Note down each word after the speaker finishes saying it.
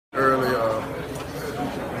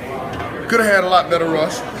Could have had a lot better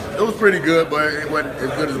rush. It was pretty good, but it wasn't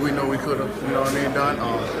as good as we know we could have, you know what I mean, done.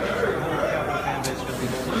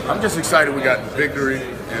 I'm just excited we got the victory,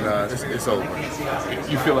 and it's over.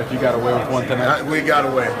 You feel like you got away with one tonight? We got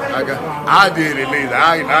away. I did at least.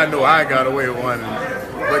 I know I got away with one.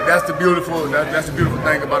 But that's the beautiful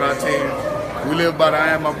thing about our team. We live by the I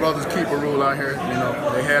am my brother's keeper rule out here. You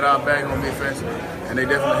know, they had our back on defense, and they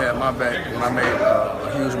definitely had my back when I made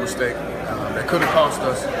a huge mistake. That could have cost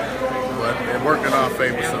us, but it worked in our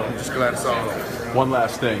favor, so I'm just glad it's all over. One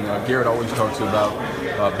last thing, Garrett always talks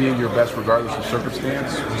about being your best regardless of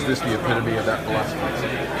circumstance. Was this the epitome of that philosophy?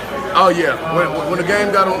 Oh yeah, when the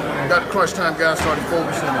game got crunch time, guys started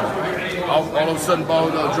focusing, and all of a sudden ball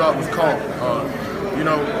drop was called.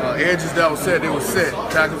 Edges that was set, they were set.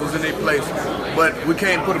 Tackles was in their place, but we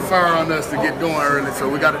can't put a fire on us to get going early. So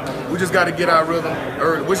we just got to get our rhythm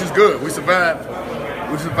early, which is good. We survived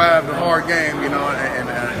the hard game, you know, and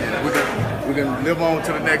we can live on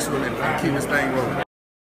to the next one and keep this thing rolling.